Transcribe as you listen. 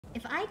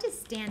If I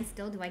just stand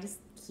still, do I just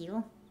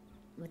heal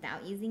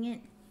without using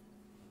it?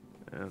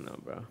 I don't know,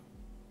 bro.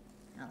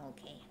 Oh,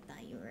 okay.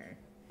 Thought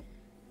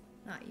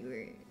you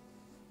were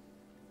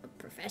a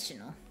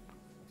professional.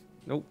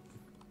 Nope.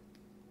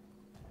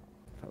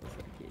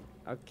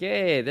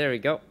 Okay, there we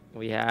go.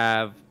 We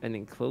have an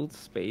enclosed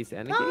space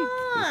and a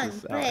gate. This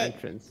is our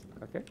entrance.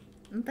 Okay.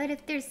 But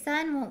if there's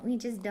sun, won't we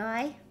just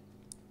die?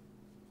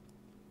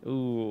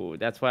 Ooh,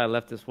 that's why I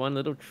left this one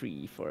little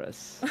tree for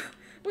us.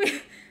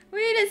 Wait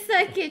a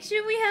second.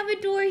 Shouldn't we have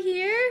a door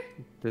here?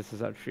 This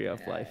is our tree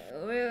of life.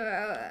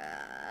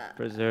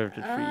 Preserve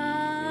the tree,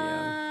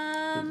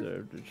 Miyoung.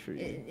 Preserve the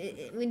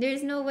tree.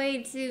 There's no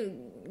way to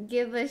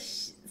give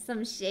us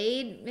some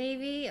shade,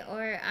 maybe?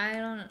 Or I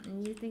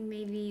don't... You think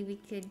maybe we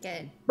could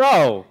get...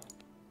 Bro!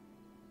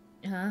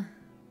 Huh?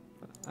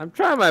 I'm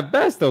trying my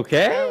best,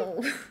 okay?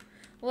 Oh.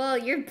 Well,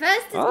 your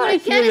best is gonna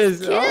get us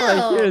killed.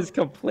 All I hear is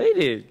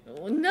complaining.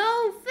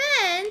 No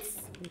offense,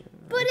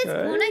 but it's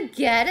gonna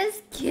get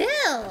us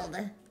killed.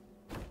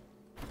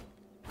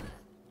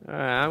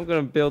 Alright, I'm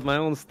gonna build my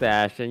own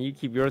stash, and you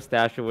keep your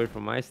stash away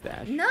from my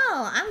stash. No,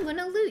 I'm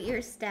gonna loot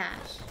your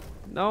stash.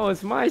 No,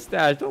 it's my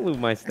stash. Don't loot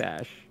my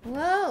stash.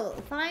 Whoa,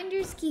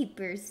 finders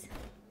keepers.